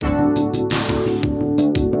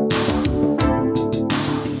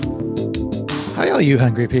you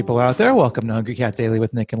hungry people out there. Welcome to Hungry Cat Daily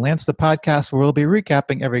with Nick and Lance, the podcast where we'll be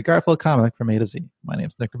recapping every Garfield comic from A to Z. My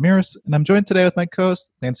name's Nick Ramirez, and I'm joined today with my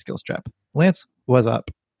co-host, Lance Skillstrap. Lance, what's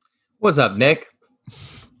up? What's up, Nick?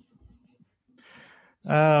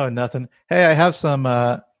 Oh, nothing. Hey, I have some...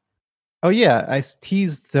 I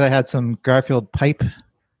teased that I had some Garfield pipe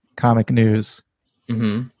comic news.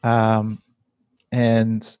 Mm-hmm.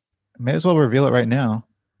 And I may as well reveal it right now.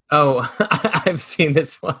 Oh, I've seen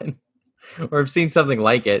this one. Or I've seen something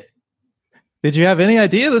like it. Did you have any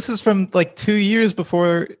idea? This is from like 2 years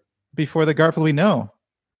before the Garfield we know.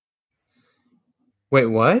 Wait,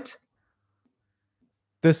 what?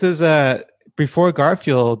 This is before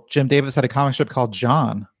Garfield, Jim Davis had a comic strip called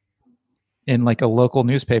John in like a local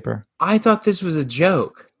newspaper. I thought this was a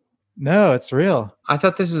joke. No, it's real. I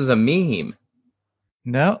thought this was a meme.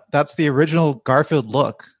 No, that's the original Garfield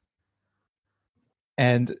look.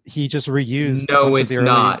 And he just reused. No, it's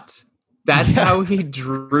not. That's how he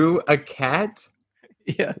drew a cat?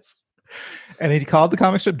 Yes. And he called the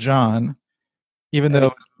comic strip John, even though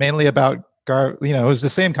it was mainly about it was the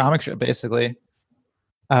same comic strip basically.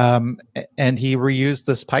 And he reused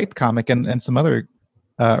this pipe comic and some other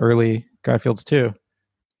early Garfields too.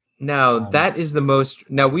 Now, that is the most...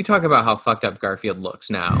 Now, we talk about how fucked up Garfield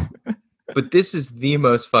looks now. But this is the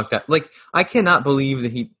most fucked up. Like, I cannot believe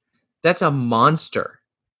that that's a monster.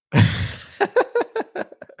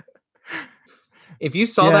 If you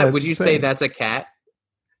saw that, would you say that's a cat?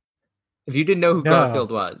 If you didn't know who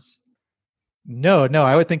Garfield was. No,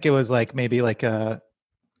 I would think it was like maybe like an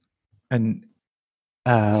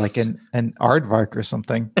aardvark or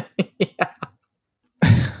something. Yeah.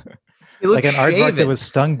 Like an aardvark that was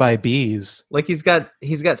stung by bees. Like he's got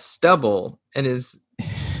stubble and his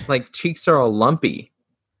like cheeks are all lumpy.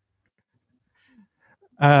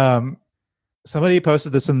 Somebody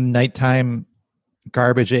posted this in the Nighttime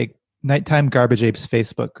Garbage Apes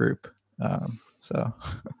Facebook group.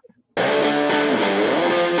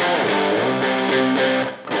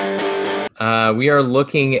 We are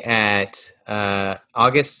looking at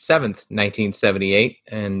August 7th, 1978.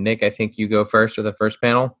 And Nick, I think you go first with the first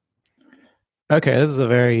panel. Okay, this is a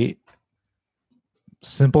very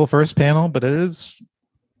simple first panel, but it's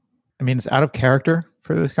out of character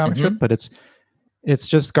for this comic strip, but it's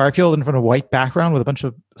just Garfield in front of a white background with a bunch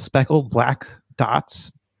of speckled black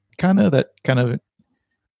dots, I don't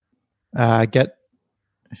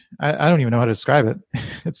even know how to describe it.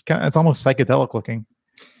 It's almost psychedelic looking,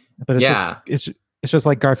 but it's just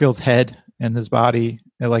like Garfield's head and his body,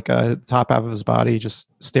 like top half of his body, just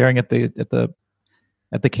staring at the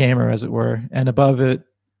camera, as it were, and above it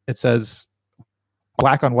says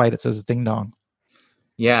black on white. It says "Ding Dong."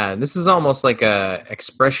 Yeah, this is almost like a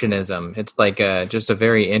expressionism. It's like just a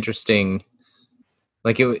very interesting,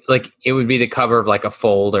 it would be the cover of like a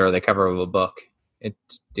fold or the cover of a book.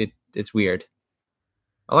 It's weird.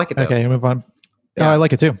 I like it though. Okay, move on. Yeah. Oh, I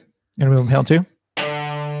like it too. You want to move on panel two?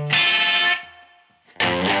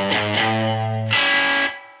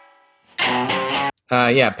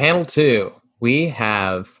 Panel two. We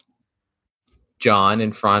have John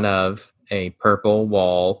in front of a purple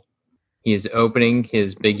wall. He is opening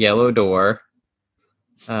his big yellow door,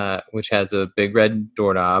 which has a big red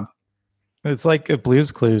doorknob. It's like a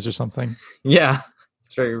Blue's Clues or something. Yeah,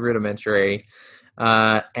 it's very rudimentary.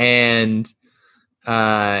 And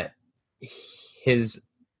his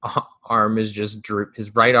arm is just drooped.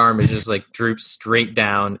 His right arm is just like drooped straight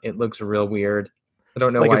down. It looks real weird. I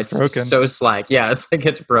don't know why it's broken. So slack. Yeah, it's like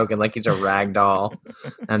it's broken, like he's a rag doll,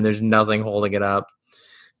 and there's nothing holding it up.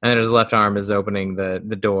 And then his left arm is opening the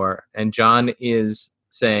door, and John is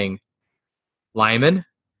saying, "Lyman,"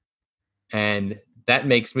 and that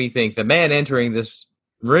makes me think the man entering this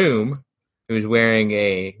room, who's wearing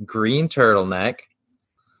a green turtleneck,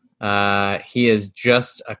 he is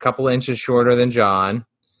just a couple inches shorter than John.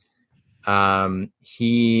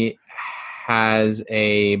 He has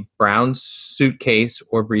a brown suitcase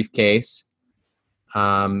or briefcase,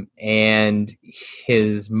 and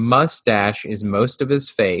his mustache is most of his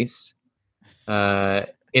face.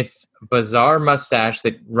 It's a bizarre mustache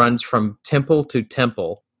that runs from temple to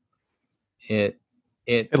temple. It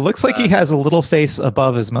looks like he has a little face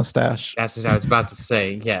above his mustache. That's what I was about to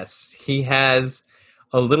say. Yes, he has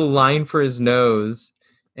a little line for his nose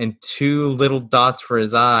and two little dots for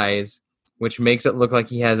his eyes, which makes it look like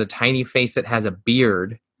he has a tiny face that has a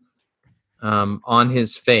beard on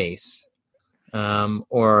his face,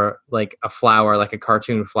 or like a flower, like a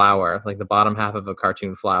cartoon flower, like the bottom half of a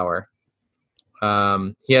cartoon flower.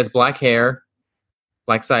 He has black hair,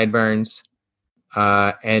 black sideburns,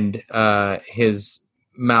 and his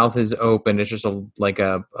mouth is open. It's just a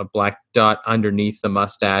black dot underneath the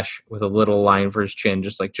mustache with a little line for his chin,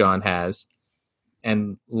 just like John has.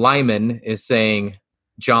 And Lyman is saying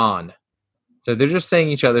John. So they're just saying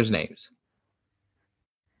each other's names.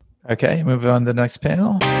 Okay, move on to the next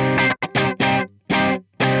panel.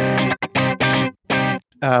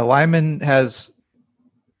 Lyman has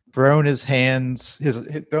thrown his hands,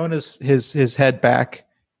 thrown his head back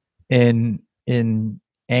in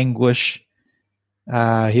anguish.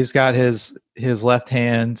 He's got his left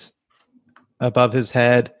hand above his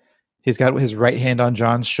head. He's got his right hand on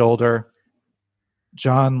John's shoulder.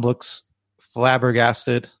 John looks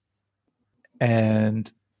flabbergasted, and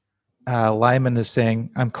Lyman is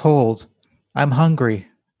saying, "I'm cold. I'm hungry.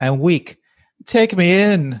 I'm weak. Take me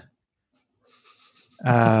in."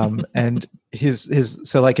 And his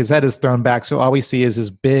head is thrown back, so all we see is his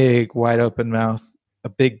big, wide open mouth, a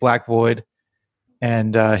big black void,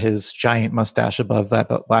 and his giant mustache above that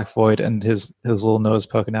black void, and his little nose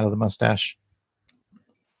poking out of the mustache.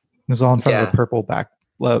 It's all in front of a purple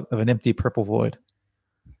of an empty purple void.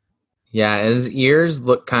 Yeah, his ears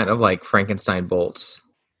look kind of like Frankenstein bolts.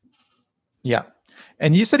 Yeah.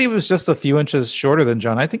 And you said he was just a few inches shorter than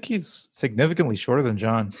John. I think he's significantly shorter than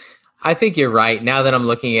John. I think you're right. Now that I'm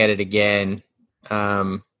looking at it again,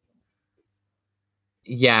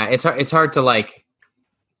 it's hard to like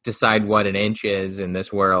decide what an inch is in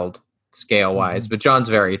this world scale wise, but John's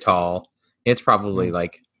very tall. It's probably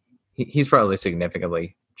like he's probably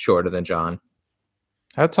significantly shorter than John.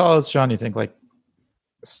 How tall is John, you think? Like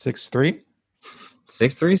 6'3"?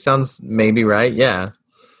 6'3" sounds maybe right. Yeah.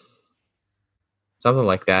 Something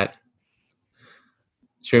like that.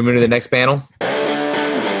 Should we move to the next panel?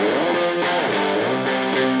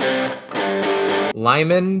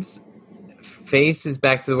 Lyman's face is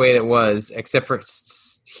back to the way it was, except for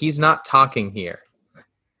he's not talking here.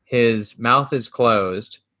 His mouth is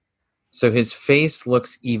closed, so his face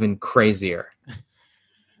looks even crazier.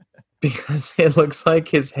 Because it looks like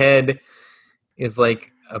his head is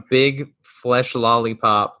like a big flesh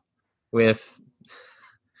lollipop with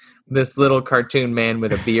this little cartoon man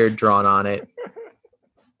with a beard drawn on it.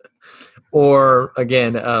 Or,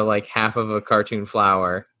 again, like half of a cartoon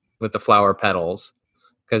flower with the flower petals.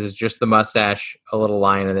 Because it's just the mustache, a little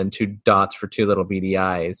line, and then two dots for two little beady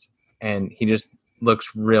eyes. And he just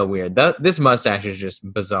looks real weird. This mustache is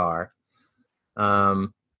just bizarre.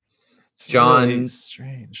 It's really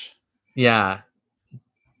strange. Yeah.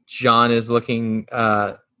 John is looking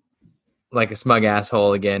like a smug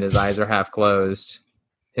asshole again. His eyes are half closed.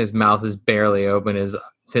 His mouth is barely open.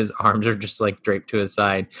 His arms are just like draped to his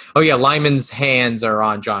side. Oh yeah, Lyman's hands are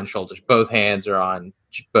on John's shoulders. Both hands are on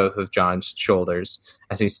both of John's shoulders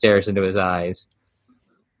as he stares into his eyes.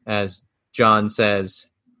 As John says,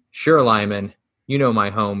 "Sure, Lyman, you know my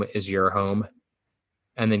home is your home."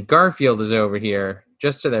 And then Garfield is over here,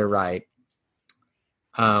 just to their right.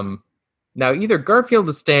 Now, either Garfield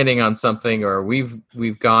is standing on something, or we've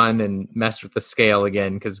gone and messed with the scale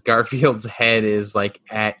again, because Garfield's head is like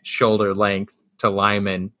at shoulder length to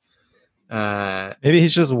Lyman. Maybe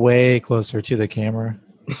he's just way closer to the camera.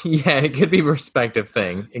 Yeah, it could be a perspective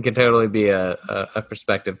thing. It could totally be a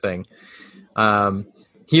perspective thing.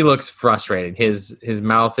 He looks frustrated. His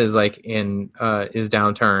mouth is like is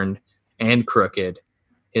downturned and crooked.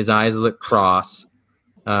 His eyes look cross.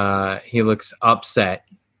 He looks upset.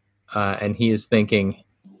 And he is thinking,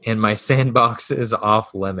 and my sandbox is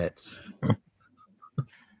off limits.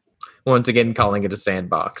 Once again, calling it a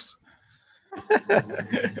sandbox.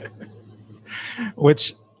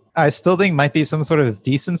 Which I still think might be some sort of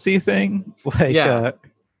decency thing. Like,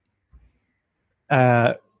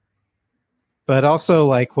 but also,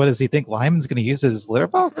 like, what does he think Lyman's going to use as his litter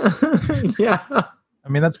box? Yeah. I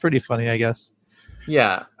mean, that's pretty funny, I guess.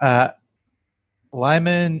 Yeah.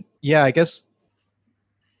 Lyman, yeah, I guess.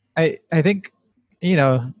 I think,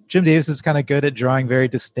 Jim Davis is kind of good at drawing very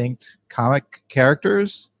distinct comic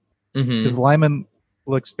characters, because Lyman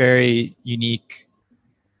looks very unique.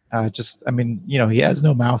 He has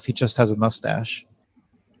no mouth. He just has a mustache.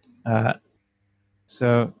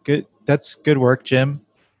 So good. That's good work, Jim.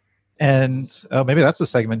 And maybe that's the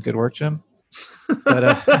segment. Good work, Jim.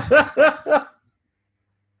 But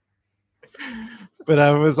but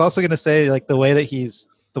I was also going to say, like, the way that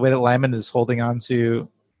Lyman is holding on to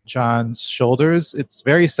John's shoulders, it's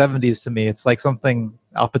very 70s to me. It's like something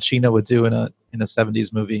Al Pacino would do in a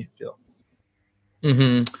 70s movie, I feel.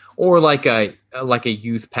 Mm-hmm. Or like a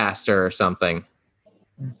youth pastor or something.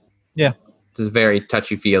 Yeah. It's very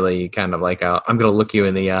touchy-feely, kind of like I'm going to look you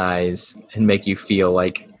in the eyes and make you feel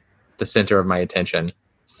like the center of my attention.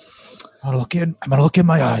 I'm going to look in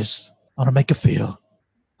my eyes. I'm going to make you feel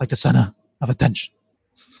like the center of attention.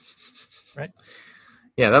 right?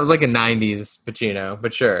 Yeah, that was like a 90s Pacino,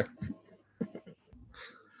 but sure.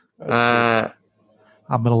 I'm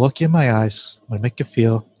going to look you in my eyes. I'm going to make you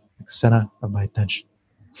feel like the center of my attention.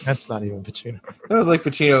 That's not even Pacino. That was like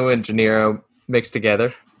Pacino and De Niro mixed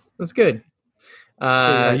together. That's good. Wait,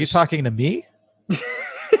 are you talking to me?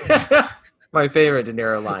 My favorite De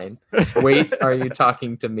Niro line. Wait, are you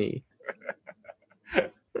talking to me?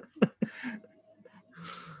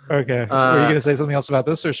 Okay. Were you going to say something else about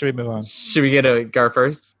this, or should we move on? Should we get a Gar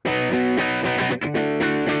first?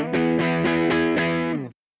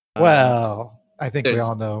 Well, I think we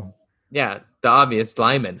all know. Yeah, the obvious,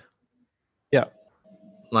 Lyman. Yeah.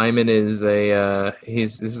 Lyman is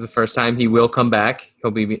this is the first time he will come back.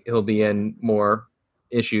 He'll be in more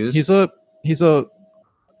issues. He's a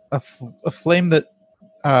flame that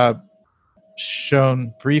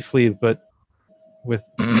shone briefly, but with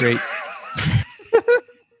great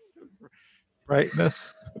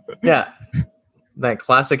brightness. Yeah, that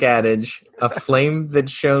classic adage: a flame that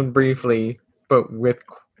shone briefly, but with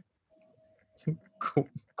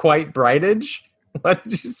quite brightage. What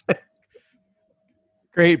did you say?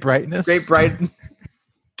 Great brightness. Great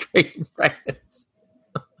brightness.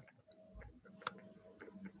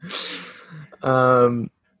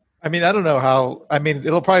 I mean, I don't know how. I mean,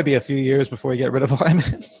 it'll probably be a few years before we get rid of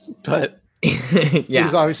Lyman, but yeah.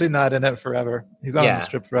 He's obviously not in it forever. He's on the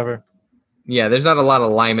strip forever. Yeah, there's not a lot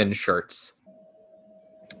of Lyman shirts.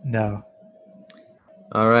 No.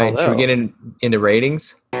 All right, should we get into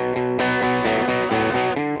ratings?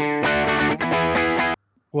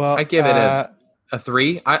 Well, I give it a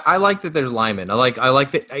 3. I like that there's Lyman. I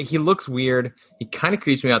like that he looks weird. He kind of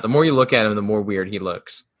creeps me out. The more you look at him, the more weird he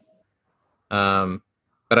looks.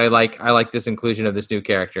 But I like this inclusion of this new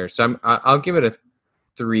character. So I'll give it a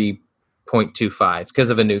 3.25 because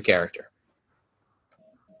of a new character.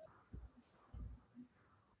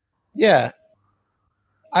 Yeah,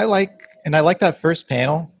 I like that first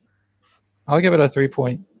panel. I'll give it a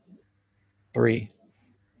 3.3.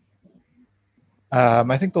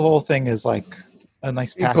 I think the whole thing is like a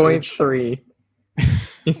nice package. 3.3.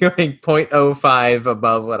 You're going 0.05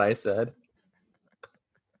 above what I said.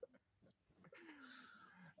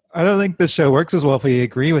 I don't think this show works as well if we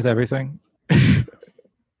agree with everything.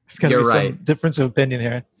 It's going to be some difference of opinion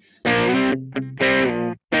here.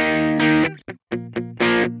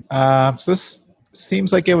 So this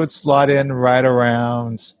seems like it would slot in right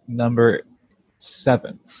around number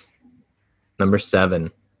 7. Number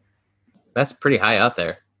 7. That's pretty high up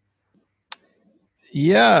there.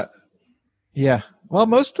 Yeah. Yeah. Well,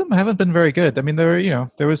 most of them haven't been very good. I mean, there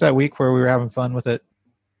was that week where we were having fun with it.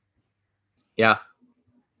 Yeah.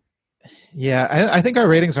 Yeah. I think our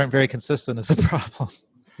ratings aren't very consistent is the problem.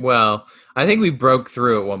 Well, I think we broke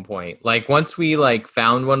through at one point. Like once we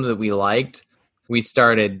found one that we liked, we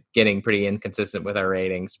started getting pretty inconsistent with our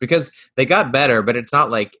ratings because they got better, but it's not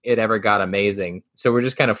like it ever got amazing. So we're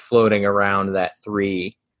just kind of floating around that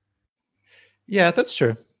 3. Yeah, that's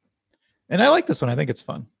true. And I like this one. I think it's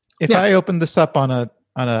fun. If I opened this up on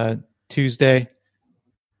a Tuesday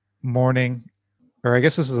morning, or I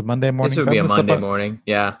guess this is a Monday morning. This would be a Monday morning.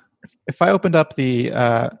 Yeah. If I opened up the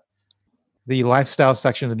lifestyle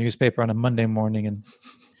section of the newspaper on a Monday morning, and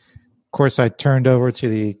of course I turned over to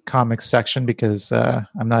the comics section because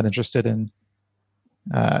I'm not interested in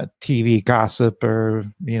TV gossip or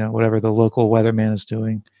whatever the local weatherman is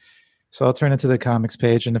doing. So I'll turn into the comics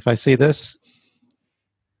page, and if I see this,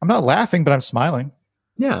 I'm not laughing, but I'm smiling.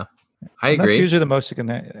 Yeah, I agree. That's usually the most you can.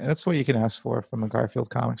 That's what you can ask for from a Garfield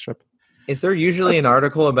comic strip. Is there usually an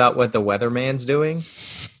article about what the weatherman's doing? I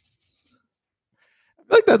feel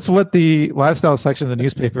like that's what the lifestyle section of the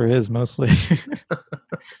newspaper is mostly.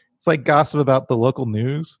 It's like gossip about the local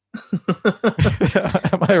news. Am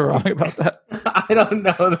I wrong about that? I don't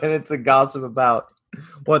know that it's a gossip about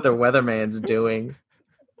what the weatherman's doing.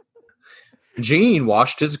 Gene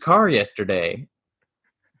washed his car yesterday.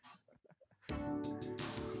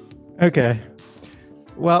 Okay.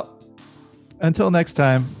 Well, until next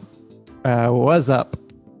time, what's up?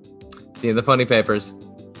 See you in the funny papers.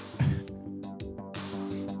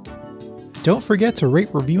 Don't forget to rate,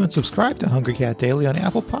 review, and subscribe to Hungry Cat Daily on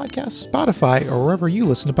Apple Podcasts, Spotify, or wherever you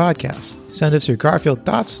listen to podcasts. Send us your Garfield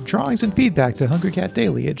thoughts, drawings, and feedback to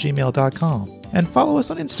hungrycatdaily@gmail.com. And follow us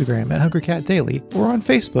on Instagram at hungrycatdaily or on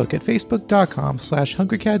Facebook at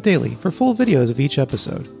facebook.com/hungrycatdaily for full videos of each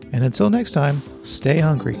episode. And until next time, stay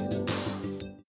hungry.